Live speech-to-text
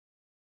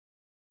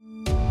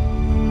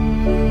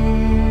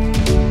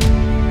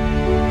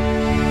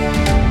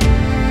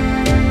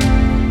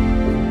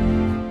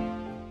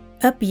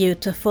A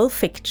Beautiful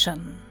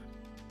Fiction.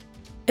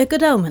 A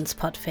Good Omens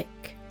podfic,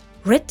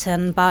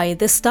 written by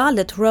The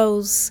Starlit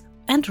Rose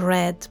and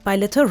read by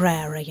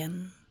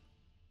Literarian.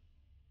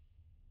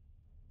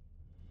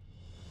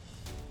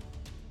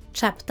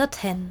 Chapter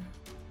 10.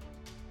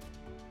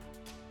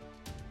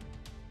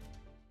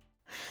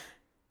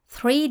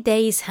 3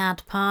 days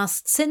had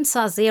passed since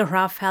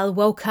Aziraphale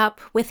woke up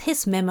with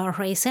his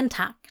memories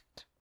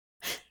intact.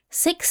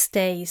 6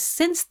 days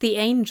since the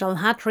angel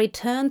had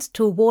returned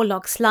to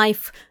Warlock's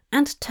life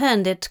and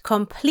turned it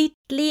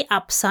completely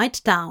upside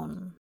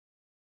down.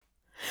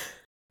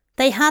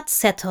 They had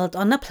settled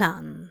on a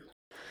plan.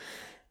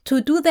 To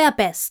do their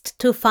best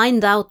to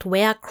find out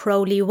where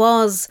Crowley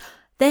was,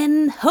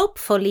 then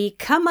hopefully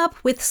come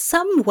up with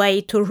some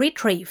way to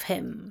retrieve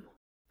him.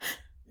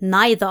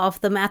 Neither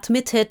of them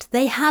admitted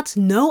they had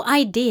no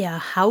idea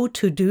how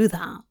to do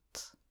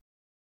that.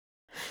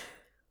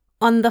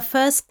 On the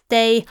first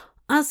day,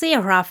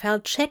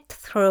 Aziraphale checked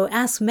through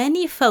as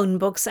many phone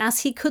books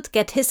as he could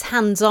get his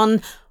hands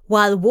on,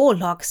 while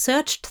Warlock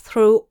searched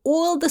through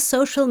all the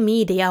social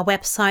media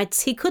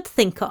websites he could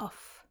think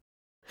of.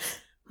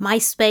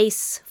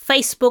 MySpace,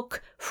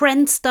 Facebook,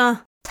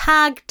 Friendster,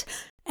 Tagged,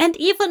 and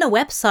even a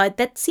website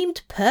that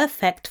seemed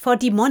perfect for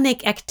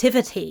demonic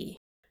activity: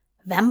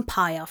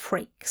 Vampire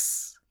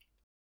Freaks.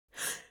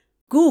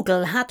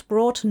 Google had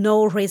brought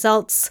no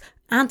results,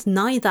 and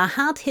neither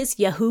had his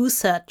Yahoo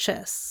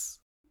searches.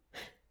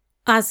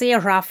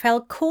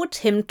 Aziraphale caught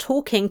him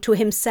talking to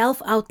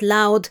himself out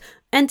loud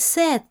and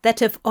said that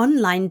if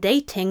online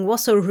dating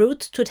was a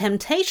route to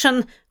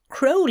temptation,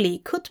 Crowley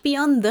could be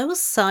on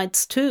those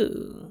sites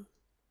too.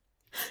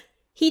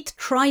 He'd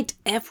tried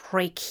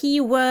every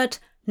keyword,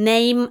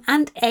 name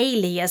and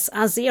alias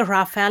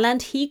Aziraphale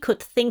and he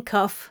could think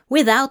of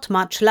without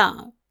much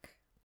luck.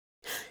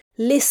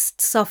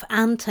 Lists of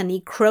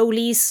Anthony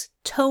Crowleys,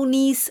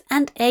 Tonys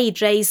and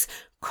AJs,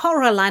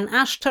 Coraline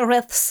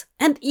Ashtoreths,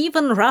 and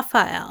even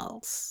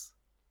Raphaels.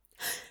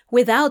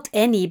 Without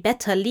any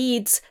better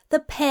leads, the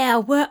pair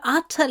were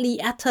utterly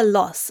at a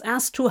loss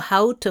as to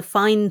how to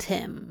find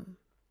him.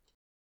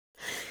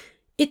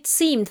 It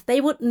seemed they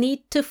would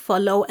need to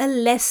follow a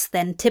less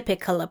than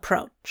typical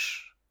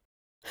approach.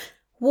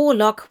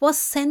 Warlock was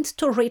sent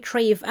to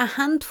retrieve a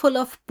handful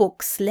of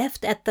books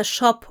left at the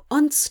shop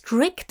on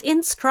strict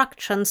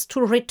instructions to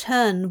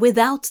return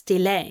without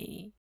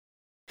delay.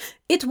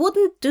 It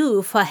wouldn't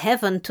do for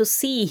Heaven to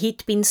see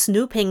he'd been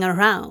snooping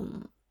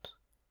around.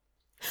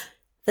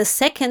 The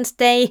second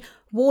day,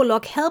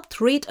 Warlock helped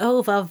read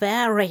over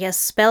various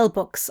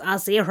spellbooks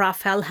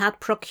Aziraphale had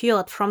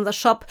procured from the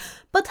shop,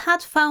 but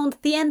had found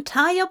the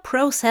entire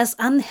process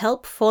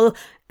unhelpful,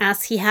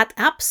 as he had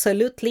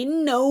absolutely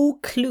no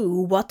clue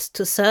what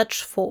to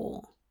search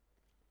for.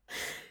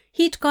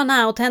 He'd gone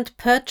out and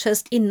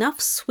purchased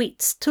enough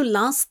sweets to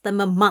last them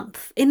a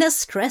month in a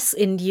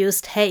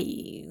stress-induced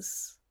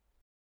haze.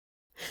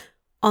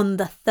 On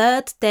the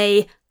third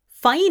day,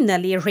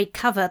 finally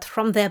recovered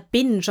from their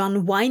binge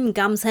on wine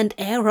gums and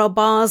aero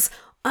bars,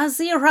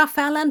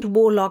 Aziraphale and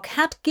Warlock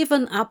had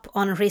given up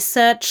on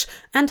research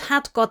and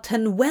had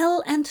gotten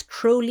well and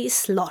truly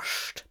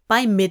sloshed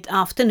by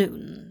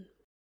mid-afternoon.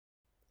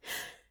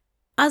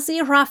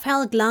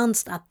 Aziraphale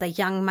glanced at the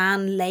young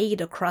man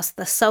laid across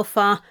the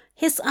sofa,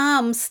 his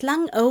arm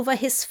slung over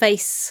his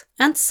face,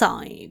 and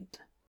sighed.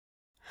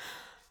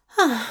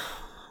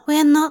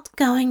 "We're not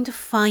going to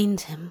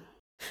find him.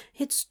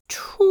 It's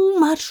too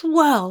much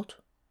world.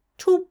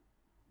 Too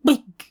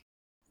big.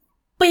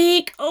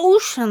 Big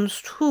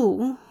oceans,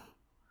 too."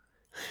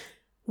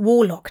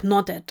 Warlock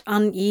nodded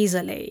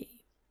uneasily.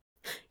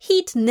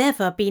 He'd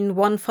never been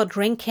one for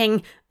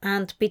drinking,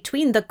 and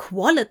between the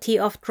quality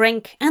of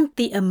drink and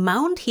the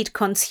amount he'd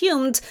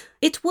consumed,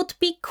 it would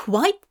be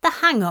quite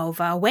the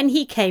hangover when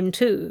he came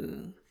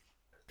to.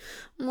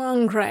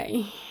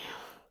 "Hungry,"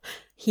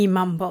 he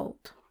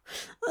mumbled.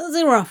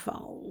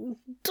 "Aziraphale,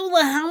 do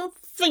the ham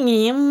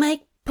thingy and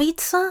make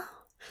pizza?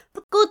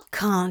 The good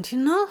kind, you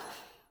know?"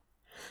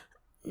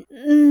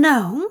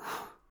 "No."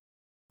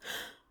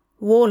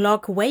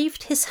 Warlock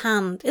waved his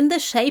hand in the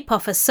shape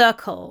of a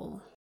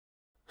circle.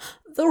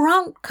 "The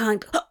round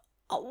kind,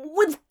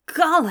 with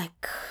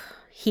garlic,"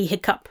 he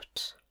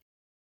hiccuped.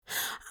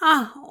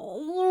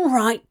 All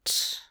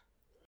right."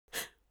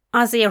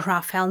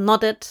 Aziraphale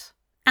nodded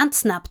and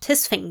snapped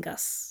his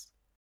fingers.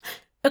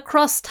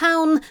 Across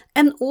town,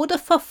 an order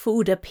for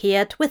food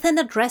appeared with an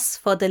address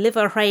for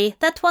delivery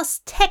that was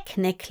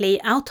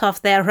technically out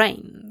of their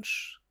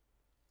range.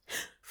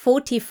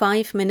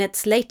 45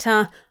 minutes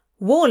later,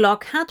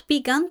 Warlock had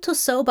begun to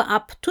sober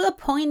up to a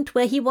point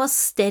where he was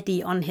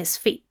steady on his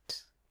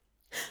feet.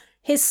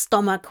 His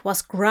stomach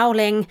was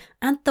growling,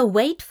 and the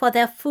wait for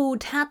their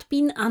food had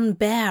been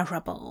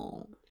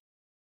unbearable.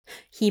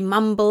 He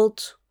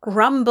mumbled,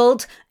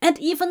 grumbled, and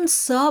even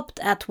sobbed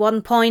at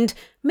one point,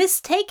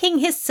 mistaking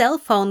his cell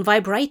phone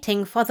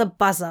vibrating for the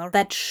buzzer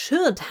that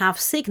should have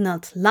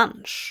signaled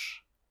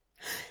lunch.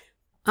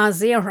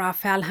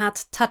 Aziraphale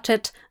had touched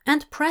it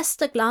and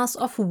pressed a glass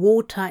of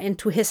water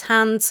into his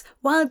hands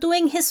while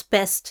doing his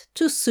best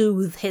to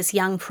soothe his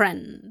young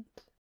friend.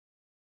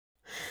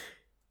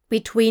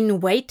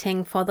 Between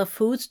waiting for the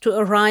food to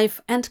arrive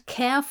and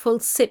careful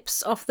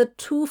sips of the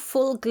too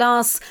full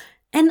glass,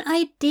 an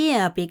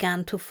idea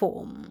began to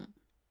form.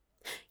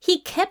 He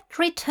kept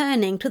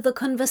returning to the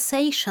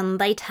conversation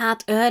they'd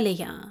had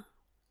earlier,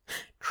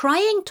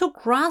 trying to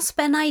grasp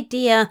an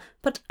idea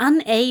but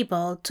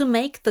unable to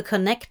make the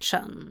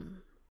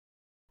connection.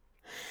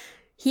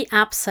 He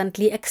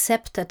absently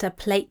accepted a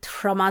plate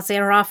from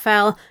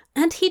Aziraphale,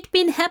 and he'd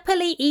been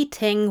happily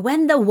eating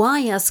when the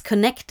wires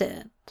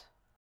connected.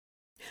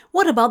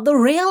 "What about the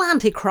real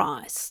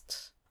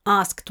Antichrist?"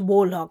 asked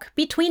Warlock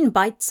between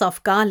bites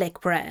of garlic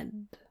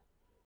bread.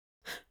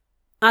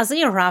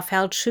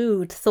 Aziraphale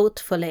chewed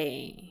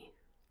thoughtfully.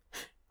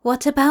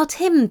 "What about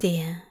him,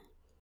 dear?"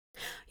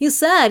 "You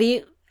said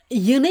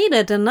you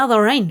needed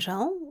another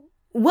angel.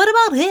 What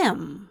about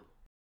him?"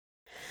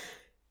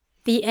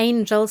 The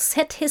angel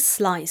set his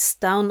slice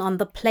down on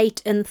the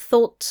plate in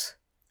thought,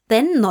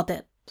 then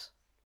nodded.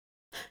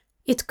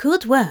 "It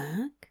could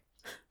work,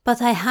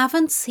 but I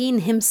haven't seen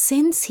him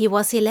since he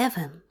was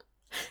 11.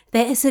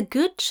 There is a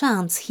good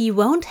chance he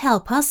won't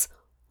help us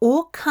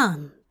or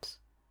can't."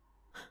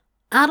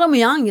 "Adam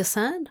Young, you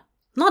said?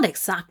 Not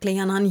exactly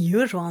an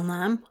unusual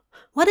name.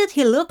 What did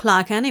he look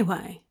like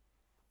anyway?"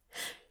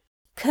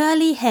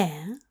 "Curly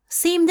hair,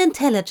 seemed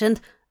intelligent,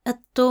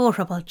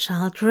 adorable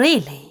child,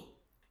 really,"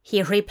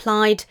 he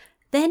replied,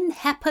 then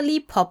happily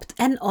popped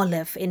an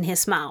olive in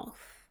his mouth.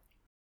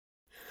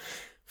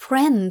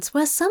 "Friends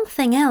were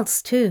something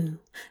else too.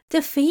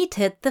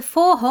 Defeated the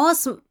 4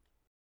 horsemen."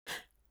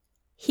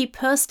 He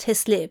pursed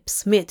his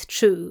lips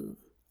mid-chew.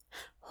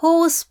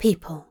 "Horse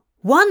people.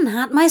 One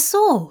had my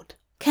sword.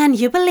 Can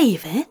you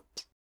believe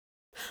it?"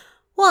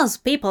 "What's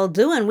people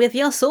doing with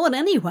your sword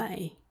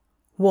anyway?"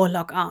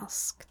 Warlock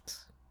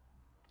asked.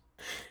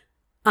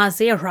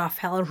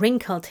 Aziraphale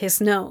wrinkled his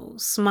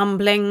nose,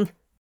 mumbling,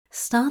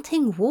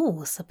 "Starting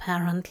wars,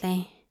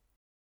 apparently."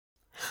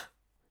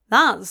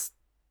 "That's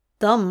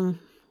dumb,"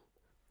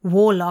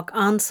 Warlock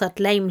answered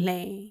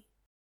lamely.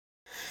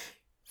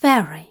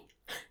 "Very.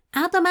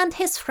 Adam and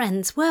his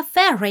friends were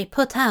very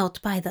put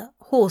out by the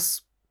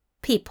horse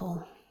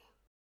people."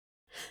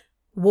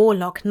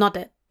 Warlock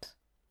nodded.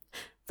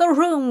 The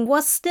room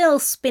was still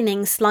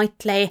spinning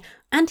slightly,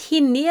 and he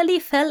nearly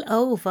fell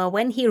over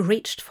when he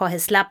reached for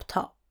his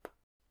laptop.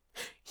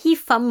 He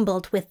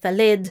fumbled with the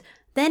lid,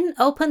 then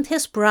opened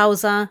his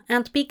browser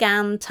and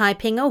began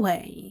typing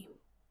away.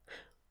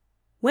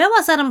 "Where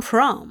was Adam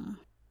from?"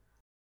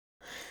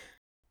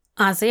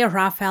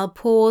 Aziraphale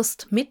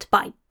paused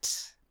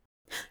mid-bite.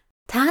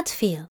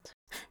 "Tadfield.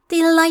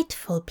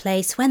 Delightful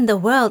place when the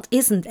world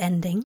isn't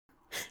ending.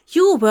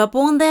 You were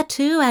born there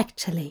too,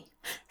 actually.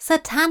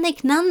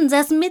 Satanic nuns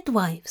as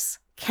midwives.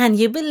 Can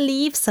you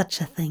believe such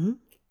a thing?"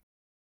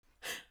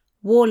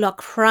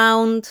 Warlock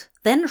frowned,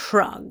 then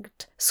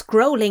shrugged,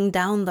 scrolling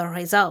down the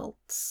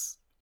results.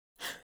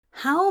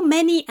 How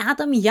many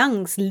Adam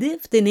Youngs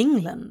lived in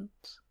England?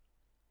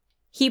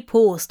 He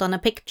paused on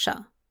a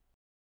picture.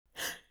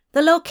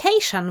 The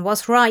location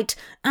was right,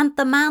 and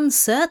the man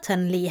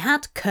certainly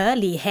had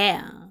curly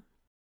hair.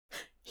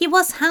 He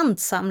was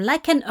handsome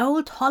like an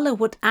old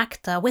Hollywood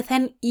actor with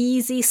an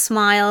easy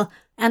smile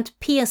and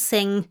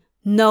piercing,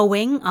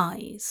 knowing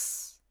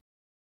eyes.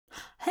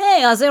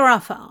 "Hey,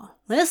 Aziraphale,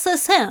 this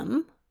is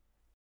him?"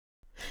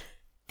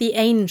 The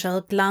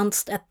angel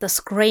glanced at the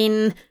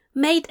screen,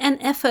 made an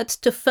effort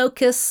to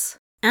focus,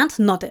 and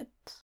nodded.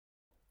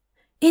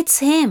 "It's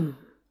him."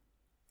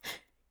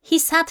 He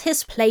set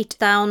his plate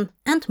down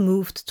and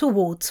moved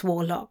towards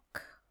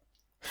Warlock.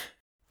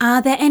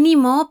 "Are there any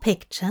more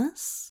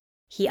pictures?"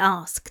 he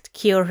asked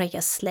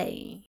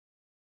curiously.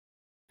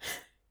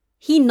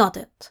 He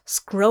nodded,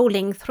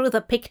 scrolling through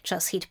the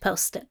pictures he'd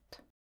posted.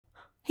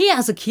 "He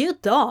has a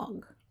cute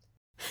dog."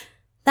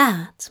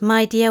 "That,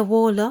 my dear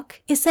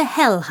Warlock, is a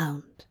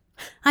hellhound.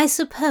 I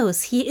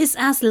suppose he is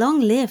as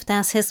long-lived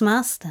as his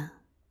master."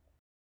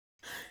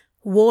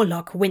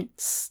 Warlock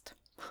winced.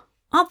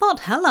 "I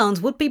thought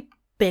hellhounds would be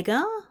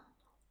bigger?"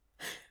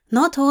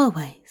 "Not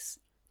always.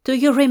 Do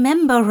you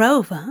remember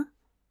Rover?"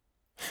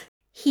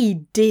 He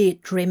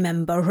did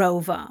remember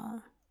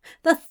Rover.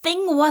 The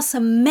thing was a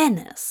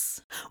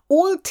menace,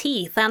 all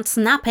teeth and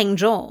snapping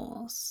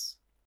jaws.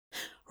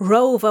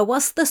 Rover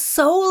was the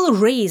sole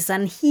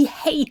reason he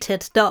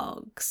hated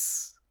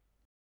dogs.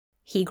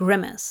 He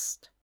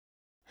grimaced.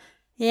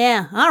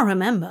 "Yeah, I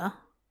remember."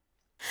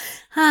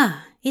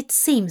 "Ah, it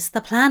seems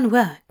the plan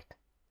worked.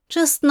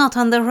 Just not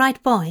on the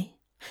right boy.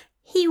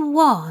 He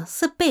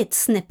was a bit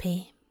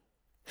snippy."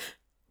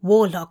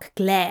 Warlock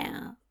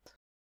glared.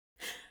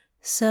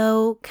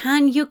 "So,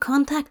 can you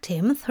contact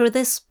him through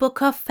this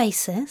book of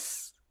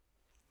faces?"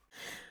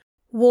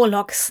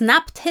 Warlock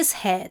snapped his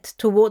head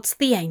towards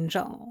the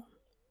angel.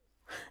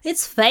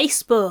 "It's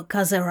Facebook,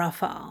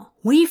 Aziraphale.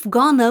 We've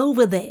gone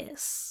over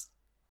this."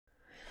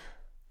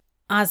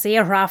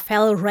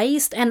 Aziraphale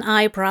raised an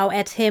eyebrow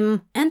at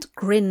him and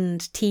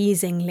grinned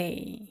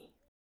teasingly.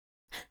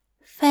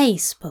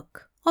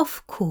 "Facebook,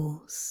 of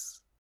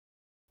course."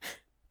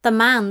 The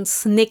man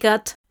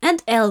sniggered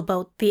and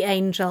elbowed the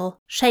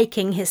angel,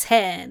 shaking his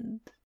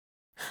head.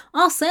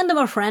 I'll send him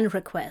a friend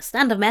request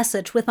and a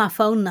message with my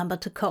phone number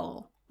to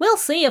call. We'll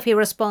see if he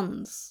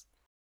responds.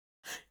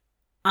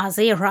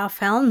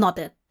 Aziraphale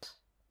nodded.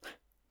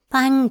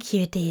 Thank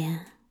you,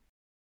 dear.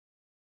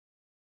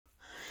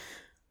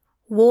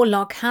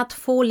 Warlock had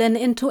fallen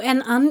into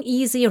an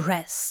uneasy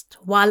rest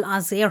while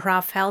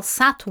Aziraphale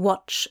sat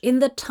watch in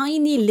the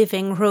tiny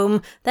living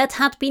room that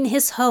had been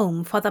his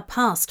home for the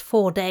past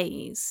 4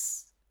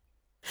 days.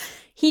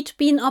 He'd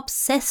been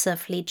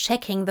obsessively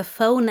checking the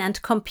phone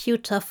and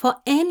computer for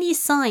any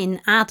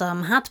sign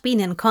Adam had been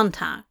in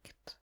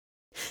contact.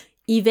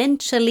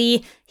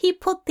 Eventually, he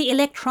put the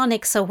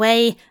electronics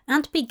away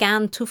and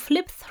began to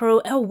flip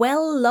through a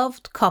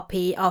well-loved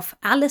copy of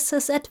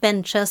Alice's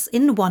Adventures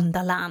in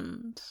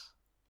Wonderland.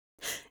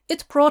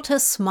 It brought a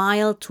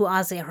smile to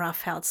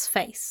Aziraphale's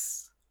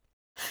face.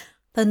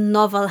 The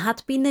novel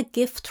had been a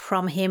gift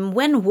from him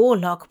when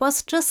Warlock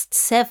was just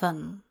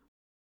 7.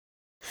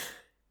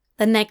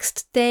 The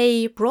next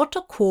day brought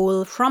a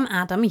call from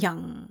Adam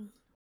Young.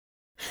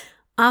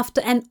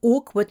 After an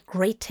awkward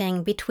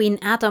greeting between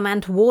Adam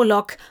and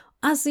Warlock,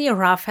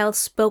 Aziraphale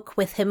spoke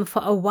with him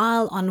for a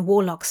while on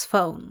Warlock's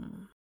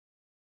phone.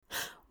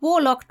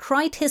 Warlock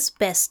tried his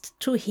best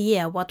to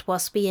hear what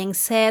was being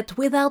said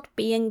without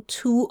being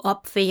too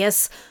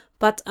obvious,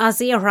 but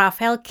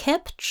Aziraphale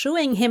kept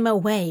chewing him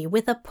away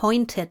with a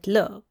pointed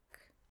look.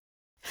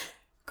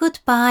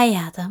 Goodbye,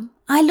 Adam.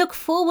 I look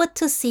forward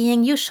to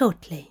seeing you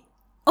shortly.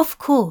 Of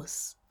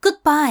course.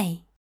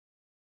 Goodbye.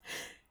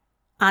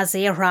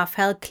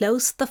 Aziraphale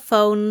closed the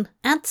phone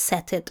and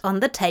set it on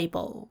the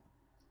table.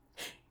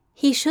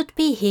 He should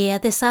be here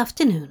this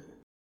afternoon.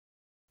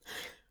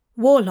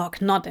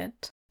 Warlock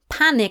nodded,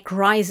 panic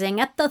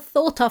rising at the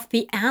thought of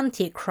the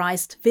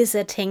Antichrist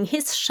visiting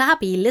his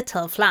shabby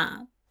little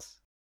flat.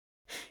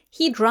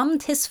 He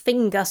drummed his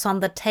fingers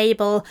on the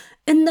table,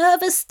 a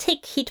nervous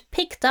tick he'd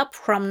picked up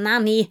from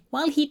Nanny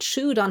while he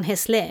chewed on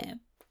his lip.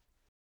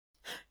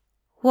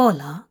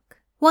 Warlock,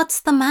 what's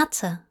the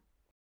matter?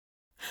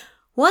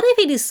 What if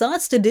he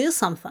decides to do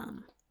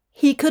something?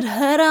 He could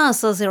hurt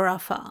us,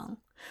 Aziraphale.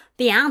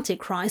 The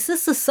Antichrist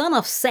is the son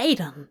of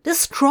Satan,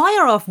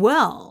 destroyer of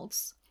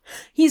worlds.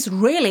 He's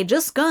really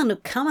just going to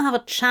come have a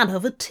chat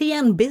over tea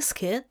and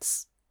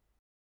biscuits.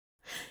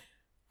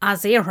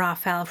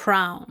 Aziraphale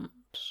frowned.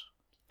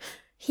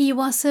 He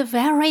was a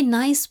very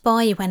nice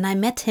boy when I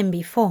met him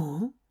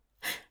before.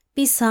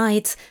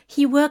 Besides,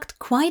 he worked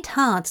quite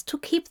hard to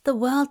keep the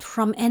world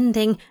from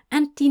ending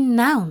and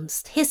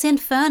denounced his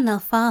infernal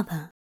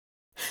father.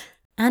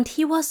 And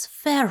he was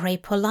very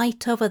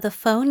polite over the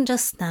phone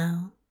just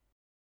now.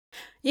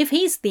 If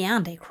he's the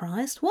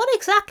Antichrist, what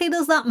exactly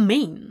does that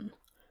mean?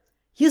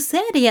 You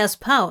said he has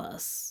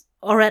powers,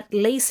 or at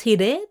least he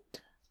did?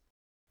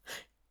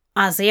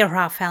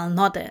 Aziraphale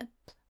nodded.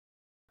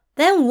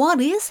 Then what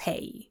is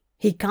he?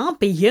 He can't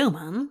be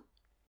human.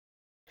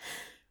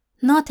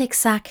 Not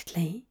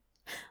exactly.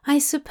 I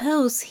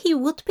suppose he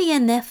would be a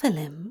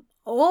Nephilim,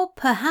 or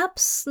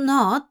perhaps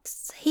not.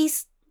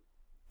 He's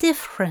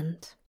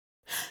different.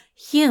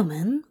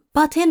 Human,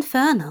 but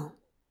infernal.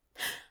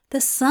 The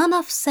son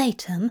of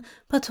Satan,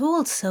 but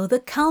also the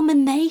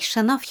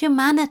culmination of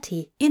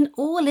humanity in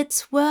all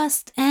its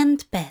worst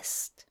and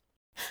best.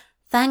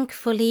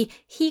 Thankfully,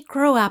 he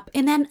grew up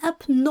in an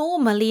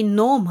abnormally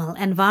normal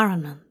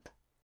environment.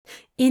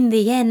 In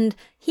the end,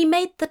 he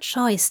made the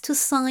choice to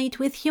side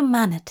with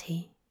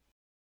humanity.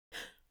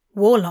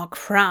 Warlock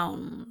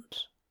frowned.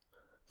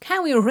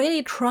 Can we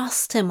really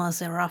trust him,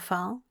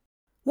 Aziraphale?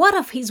 What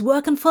if he's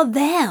working for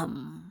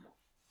them?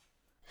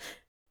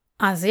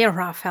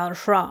 Aziraphale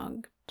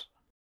shrugged.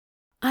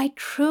 I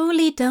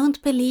truly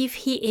don't believe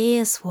he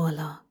is,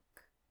 Warlock.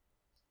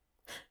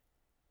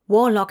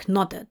 Warlock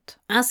nodded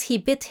as he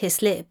bit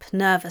his lip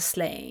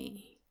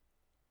nervously.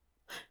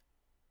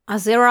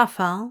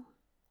 Aziraphale?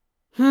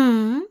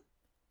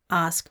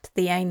 Asked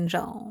the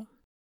angel.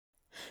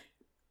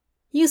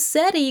 You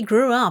said he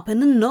grew up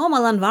in a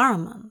normal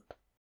environment.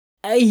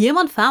 A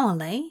human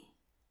family?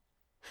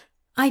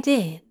 I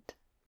did.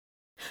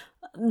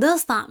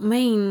 Does that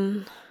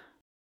mean...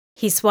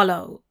 He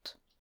swallowed.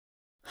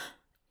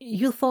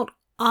 You thought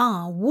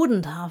I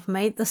wouldn't have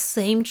made the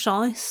same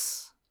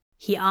choice?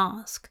 He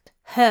asked,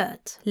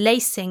 hurt,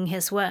 lacing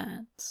his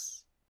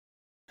words.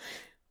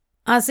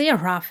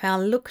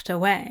 Aziraphale looked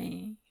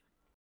away.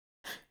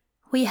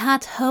 We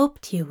had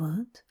hoped you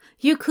would.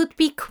 You could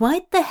be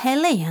quite the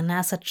hellion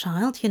as a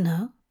child, you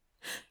know.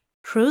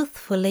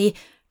 Truthfully,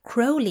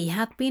 Crowley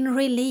had been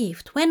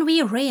relieved when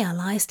we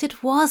realized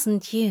it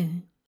wasn't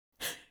you.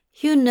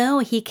 You know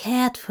he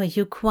cared for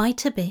you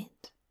quite a bit.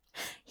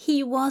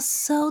 He was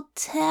so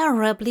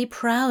terribly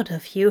proud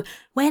of you,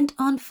 went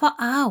on for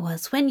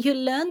hours when you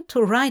learned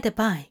to ride a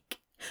bike,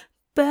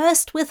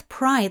 burst with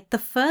pride the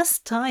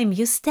first time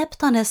you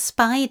stepped on a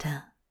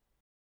spider.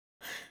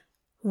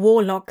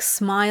 Warlock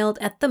smiled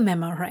at the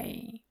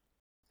memory.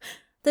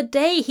 The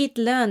day he'd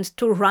learned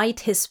to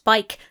ride his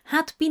bike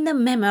had been a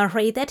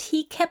memory that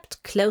he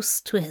kept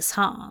close to his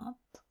heart.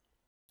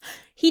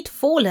 He'd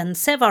fallen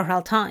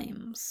several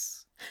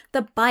times.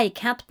 The bike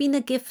had been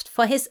a gift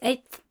for his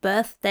 8th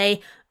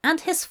birthday,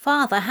 and his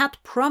father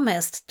had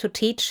promised to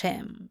teach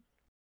him.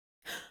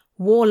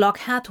 Warlock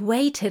had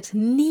waited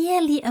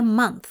nearly a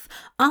month,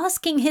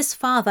 asking his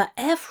father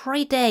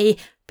every day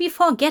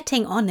before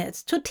getting on it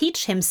to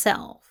teach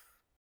himself.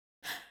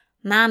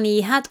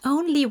 Nanny had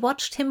only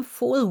watched him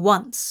fall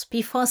once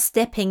before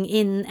stepping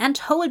in and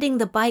holding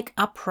the bike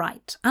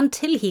upright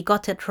until he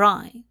got it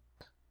right.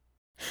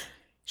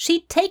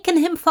 She'd taken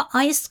him for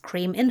ice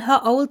cream in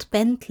her old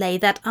Bentley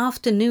that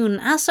afternoon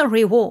as a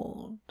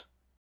reward.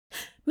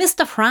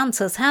 Mr.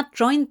 Francis had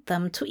joined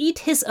them to eat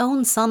his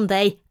own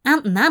sundae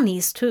and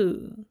Nanny's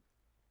too.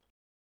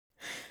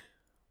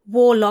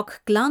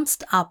 Warlock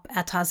glanced up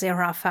at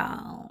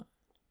Aziraphale.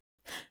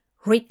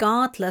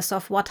 Regardless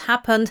of what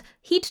happened,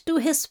 he'd do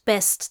his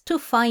best to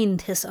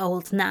find his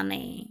old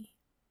nanny.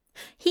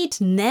 He'd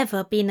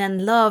never been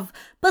in love,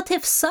 but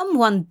if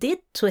someone did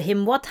to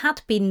him what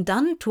had been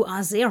done to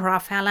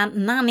Aziraphale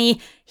and Nanny,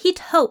 he'd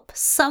hope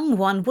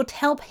someone would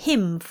help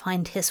him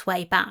find his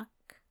way back.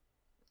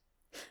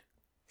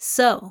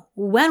 So,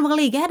 when will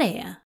he get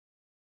here?